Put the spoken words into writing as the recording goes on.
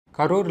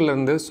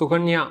கரூர்லேருந்து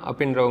சுகன்யா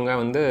அப்படின்றவங்க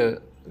வந்து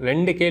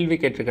 2 கேள்வி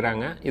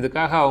கேட்டிருக்கிறாங்க.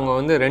 இதுக்காக அவங்க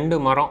வந்து 2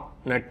 மரம்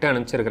நட்டு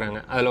அனுப்பிச்சிருக்கிறாங்க.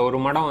 அதில் ஒரு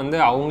மரம் வந்து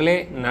அவங்களே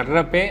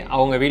நடுறப்பே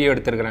அவங்க வீடியோ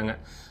எடுத்திருக்கிறாங்க.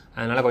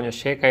 அதனால் கொஞ்சம்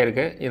ஷேக்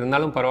ஆகிருக்கு.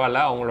 இருந்தாலும்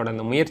பரவாயில்ல, அவங்களோட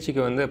அந்த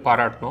முயற்சிக்கு வந்து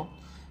பாராட்டணும்.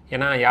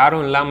 ஏன்னா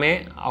யாரும் இல்லாமல்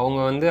அவங்க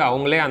வந்து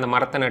அவங்களே அந்த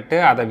மரத்தை நட்டு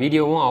அதை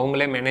வீடியோவும்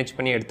அவங்களே மேனேஜ்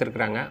பண்ணி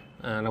எடுத்திருக்கிறாங்க.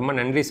 ரொம்ப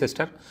நன்றி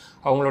சிஸ்டர்.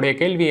 அவங்களுடைய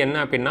கேள்வி என்ன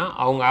அப்படின்னா,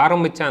 அவங்க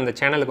ஆரம்பித்த அந்த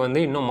சேனலுக்கு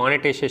வந்து இன்னும்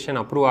மானிட்டைசேஷன்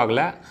அப்ரூவ்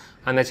ஆகலை.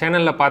 அந்த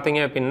சேனலில்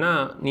பார்த்தீங்க அப்படின்னா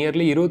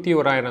நியர்லி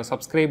 21,000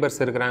 சப்ஸ்கிரைபர்ஸ்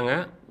இருக்கிறாங்க.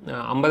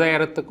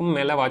 50,000க்கும்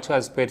மேலே வாட்ச்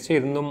ஹவர்ஸ் போயிடுச்சு.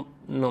 இருந்தும்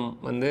இன்னும்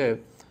வந்து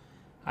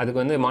அதுக்கு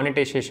வந்து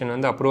மானிட்டைசேஷன்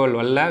வந்து அப்ரூவல்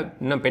வரல,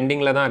 இன்னும்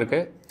பெண்டிங்கில் தான்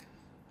இருக்குது.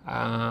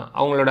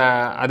 அவங்களோட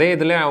அதே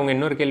இதில் அவங்க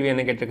இன்னொரு கேள்வி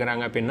என்ன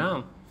கேட்டிருக்கிறாங்க அப்படின்னா,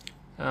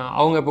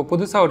 அவங்க இப்போ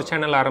புதுசாக ஒரு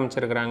சேனல்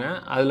ஆரம்பிச்சிருக்கிறாங்க.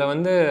 அதில்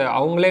வந்து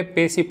அவங்களே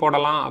பேசி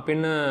போடலாம்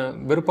அப்படின்னு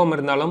விருப்பம்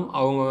இருந்தாலும்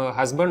அவங்க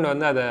ஹஸ்பண்ட்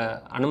வந்து அதை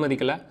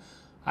அனுமதிக்கலை.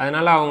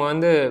 அதனால் அவங்க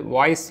வந்து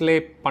வாய்ஸ்லே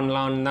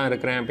பண்ணலான்னு தான்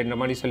இருக்கிறேன் அப்படின்ற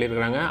மாதிரி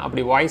சொல்லியிருக்கிறாங்க.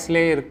 அப்படி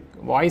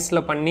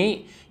வாய்ஸில் பண்ணி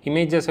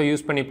இமேஜஸை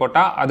யூஸ் பண்ணி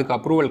போட்டால் அதுக்கு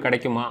அப்ரூவல்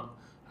கிடைக்குமா?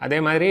 அதே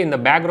மாதிரி இந்த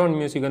பேக்ரவுண்ட்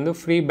மியூசிக் வந்து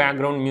ஃப்ரீ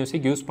பேக்ரவுண்ட்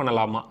மியூசிக் யூஸ்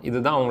பண்ணலாமா?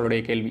 இதுதான்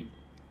அவங்களுடைய கேள்வி.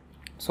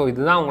 ஸோ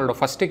இதுதான் அவங்களோட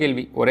ஃபஸ்ட்டு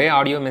கேள்வி. ஒரே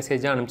ஆடியோ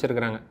மெசேஜாக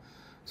அனுப்பிச்சிருக்கிறாங்க.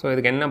 ஸோ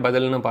இதுக்கு என்ன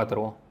பதில்னு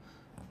பார்த்துருவோம்.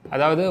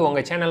 அதாவது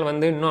உங்கள் சேனல்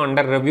வந்து இன்னும்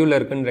அண்டர் ரிவ்யூவில்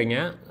இருக்குன்றீங்க.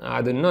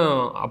 அது இன்னும்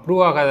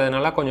அப்ரூவ்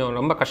ஆகாததுனால கொஞ்சம்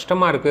ரொம்ப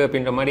கஷ்டமாக இருக்குது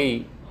அப்படின்ற மாதிரி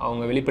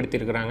அவங்க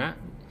வெளிப்படுத்தியிருக்கிறாங்க.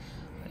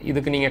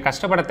 இதுக்கு நீங்கள்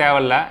கஷ்டப்பட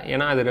தேவையில்ல.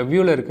 ஏன்னா அது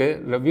ரிவ்யூவில் இருக்குது.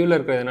 ரிவ்யூவில்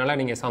இருக்கிறதுனால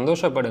நீங்கள்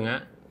சந்தோஷப்படுங்க.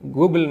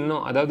 கூகுள்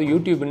இன்னும், அதாவது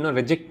யூடியூப் இன்னும்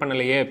ரிஜெக்ட்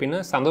பண்ணலையே அப்படின்னு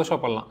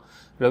சந்தோஷப்படலாம்.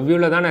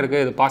 ரிவ்யூவில் தானே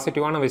இருக்குது. இது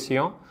பாசிட்டிவான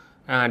விஷயம்.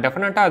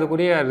 டெஃபினட்டாக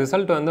அதுக்குரிய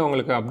ரிசல்ட் வந்து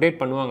உங்களுக்கு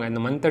அப்டேட் பண்ணுவாங்க.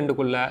 இந்த மந்த்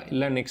எண்டுக்குள்ளே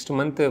இல்லை நெக்ஸ்ட்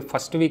மந்த்து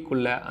ஃபஸ்ட்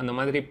வீக்குள்ளே அந்த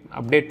மாதிரி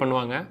அப்டேட்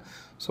பண்ணுவாங்க.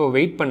 ஸோ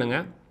வெயிட்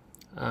பண்ணுங்கள்.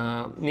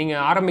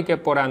 நீங்கள் ஆரம்பிக்க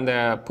போகிற அந்த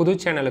புது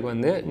சேனலுக்கு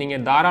வந்து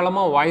நீங்கள்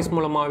தாராளமாக வாய்ஸ்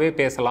மூலமாகவே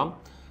பேசலாம்.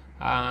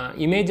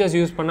 இமேஜஸ்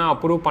யூஸ் பண்ணால்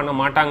அப்ரூவ் பண்ண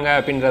மாட்டாங்க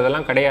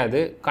அப்படின்றதெல்லாம் கிடையாது.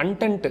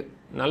 கண்டென்ட்டு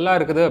நல்லா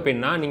இருக்குது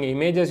அப்படின்னா நீங்கள்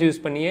இமேஜஸ்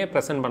யூஸ் பண்ணியே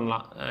ப்ரெசென்ட்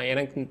பண்ணலாம்.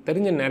 எனக்கு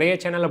தெரிஞ்ச நிறைய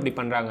சேனல் அப்படி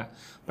பண்ணுறாங்க.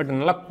 பட்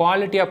நல்லா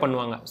குவாலிட்டியாக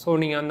பண்ணுவாங்க. ஸோ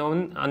நீங்கள்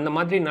அந்த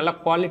மாதிரி நல்லா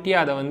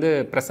குவாலிட்டியாக அதை வந்து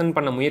ப்ரெசென்ட்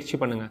பண்ண முயற்சி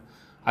பண்ணுங்கள்.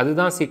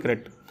 அதுதான்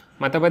சீக்ரெட்.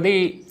 மற்றபடி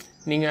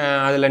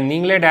நீங்கள் அதில்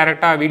நீங்களே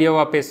டைரெக்டாக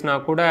வீடியோவாக பேசினா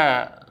கூட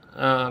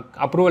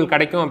அப்ரூவல்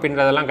கிடைக்கும்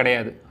அப்படின்றதெல்லாம்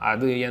கிடையாது.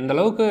 அது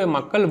எந்தளவுக்கு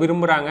மக்கள்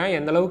விரும்புகிறாங்க,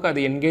 எந்தளவுக்கு அது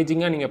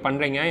என்கேஜிங்காக நீங்கள்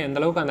பண்ணுறீங்க,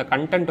 எந்தளவுக்கு அந்த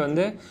கண்டென்ட்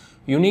வந்து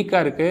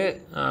யுனிக்காக இருக்குது,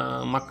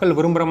 மக்கள்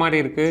விரும்புகிற மாதிரி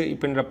இருக்குது,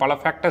 இப்படின்ற பல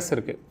ஃபேக்டர்ஸ்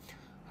இருக்குது.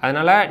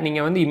 அதனால்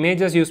நீங்கள் வந்து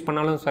இமேஜஸ் யூஸ்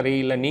பண்ணாலும் சரி,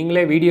 இல்லை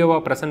நீங்களே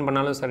வீடியோவாக ப்ரெசென்ட்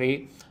பண்ணாலும் சரி,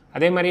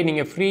 அதே மாதிரி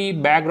நீங்கள் ஃப்ரீ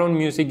பேக்ரவுண்ட்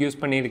மியூசிக்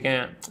யூஸ்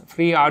பண்ணியிருக்கேன்,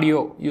 ஃப்ரீ ஆடியோ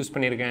யூஸ்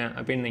பண்ணியிருக்கேன்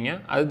அப்படின்னீங்க.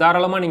 அது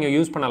தாராளமாக நீங்கள்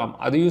யூஸ் பண்ணலாம்.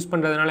 அது யூஸ்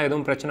பண்ணுறதுனால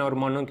எதுவும் பிரச்சனை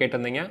வருமானு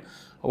கேட்டிருந்தீங்க.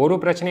 ஒரு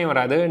பிரச்சனையும்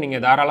வராது.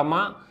 நீங்கள்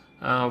தாராளமாக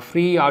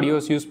ஃப்ரீ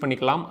ஆடியோஸ் யூஸ்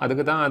பண்ணிக்கலாம்.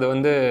 அதுக்கு தான் அது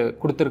வந்து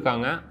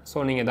கொடுத்துருக்காங்க. ஸோ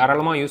நீங்கள்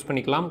தாராளமாக யூஸ்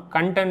பண்ணிக்கலாம்.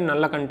 கண்டென்ட்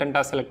நல்ல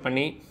கண்டென்ட்டாக செலக்ட்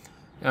பண்ணி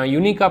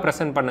யூனிக்காக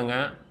ப்ரெசென்ட்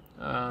பண்ணுங்கள்.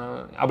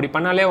 அப்படி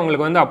பண்ணாலே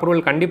உங்களுக்கு வந்து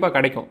அப்ரூவல் கண்டிப்பாக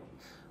கிடைக்கும்.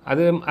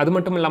 அது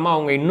மட்டும் இல்லாமல்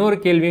அவங்க இன்னொரு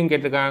கேள்வியும்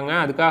கேட்டிருக்காங்க.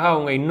 அதுக்காக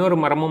அவங்க இன்னொரு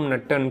மரமும்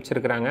நட்டு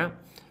அனுப்பிச்சிருக்கிறாங்க.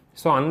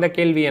 ஸோ அந்த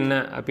கேள்வி என்ன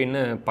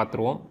அப்படின்னு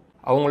பார்த்துருவோம்.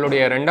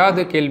 அவங்களுடைய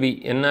 2வது கேள்வி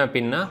என்ன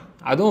அப்படின்னா,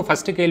 அதுவும்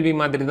ஃபஸ்ட்டு கேள்வி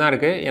மாதிரி தான்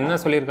இருக்குது. என்ன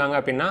சொல்லியிருக்காங்க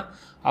அப்படின்னா,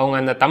 அவங்க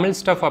அந்த தமிழ்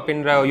ஸ்டஃப்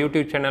அப்படின்ற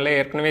யூடியூப் சேனலில்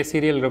ஏற்கனவே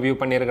சீரியல் ரிவ்யூ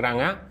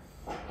பண்ணியிருக்கிறாங்க.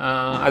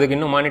 அதுக்கு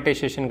இன்னும்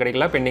மானிட்டைசேஷன்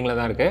கிடைக்கல, பெண்டிங்கில்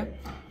தான் இருக்குது.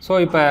 ஸோ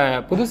இப்போ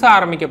புதுசாக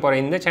ஆரம்பிக்க போகிற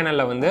இந்த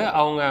சேனலில் வந்து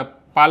அவங்க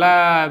பல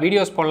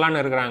வீடியோஸ்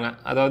போடலான்னு இருக்கிறாங்க.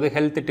 அதாவது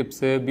ஹெல்த்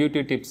டிப்ஸு,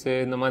 பியூட்டி டிப்ஸு,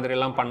 இந்த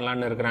மாதிரிலாம்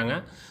பண்ணலான்னு இருக்கிறாங்க.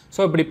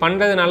 ஸோ இப்படி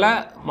பண்ணுறதுனால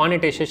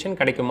மானிட்டைசேஷன்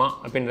கிடைக்குமா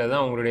அப்படின்றது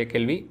தான் அவங்களுடைய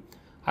கேள்வி.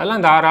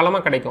 அதெல்லாம்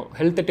தாராளமாக கிடைக்கும்.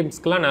 ஹெல்த்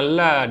டிப்ஸ்க்கெலாம் நல்ல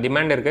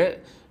டிமாண்ட் இருக்குது.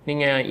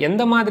 நீங்கள்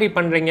எந்த மாதிரி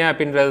பண்ணுறீங்க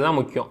அப்படின்றது தான்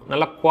முக்கியம்.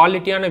 நல்ல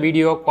குவாலிட்டியான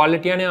வீடியோ,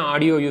 குவாலிட்டியான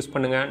ஆடியோ யூஸ்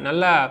பண்ணுங்கள்.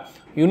 நல்ல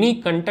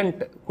யூனிக்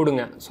கண்டென்ட்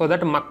கொடுங்க. ஸோ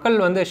தட் மக்கள்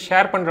வந்து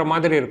ஷேர் பண்ணுற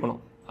மாதிரி இருக்கணும்.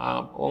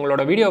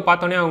 உங்களோட வீடியோ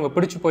பார்த்தோன்னே அவங்க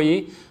பிடிச்சி போய்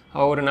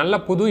ஒரு நல்ல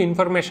புது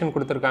இன்ஃபர்மேஷன்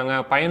கொடுத்துருக்காங்க,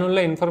 பயனுள்ள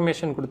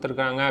இன்ஃபர்மேஷன்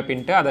கொடுத்துருக்காங்க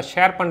அப்படின்ட்டு அதை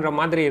ஷேர் பண்ணுற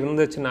மாதிரி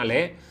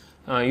இருந்துச்சுனாலே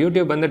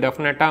யூடியூப் வந்து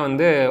டெஃபினட்டாக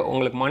வந்து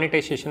உங்களுக்கு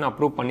மானிட்டைசேஷன்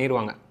அப்ரூவ்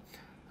பண்ணிடுவாங்க.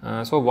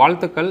 ஸோ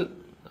வாழ்த்துக்கள்.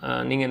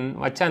 நீங்கள்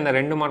வச்ச அந்த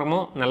 2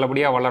 மரமும்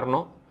நல்லபடியாக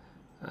வளரணும்.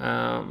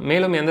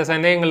 மேலும் எந்த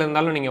சந்தேகங்கள்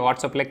இருந்தாலும் நீங்கள்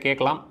வாட்ஸ்அப்பில்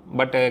கேட்கலாம்.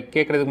 பட்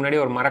கேட்குறதுக்கு முன்னாடி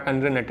ஒரு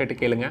மரக்கன்று நட்டுட்டு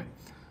கேளுங்க.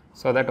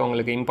 ஸோ தட்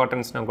உங்களுக்கு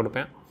இம்பார்ட்டன்ஸ் நான்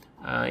கொடுப்பேன்.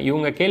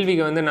 இவங்க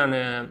கேள்விக்கு வந்து நான்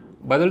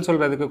பதில்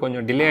சொல்கிறதுக்கு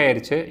கொஞ்சம் டிலே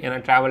ஆயிடுச்சு. ஏன்னா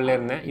ட்ராவலில்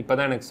இருந்தேன். இப்போ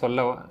தான் எனக்கு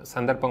சொல்ல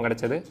சந்தர்ப்பம்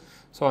கிடச்சது.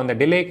 ஸோ அந்த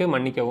டிலேக்கு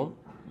மன்னிக்கவும்.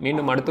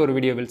 மீண்டும் அடுத்த ஒரு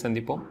வீடியோவில்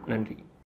சந்திப்போம். நன்றி.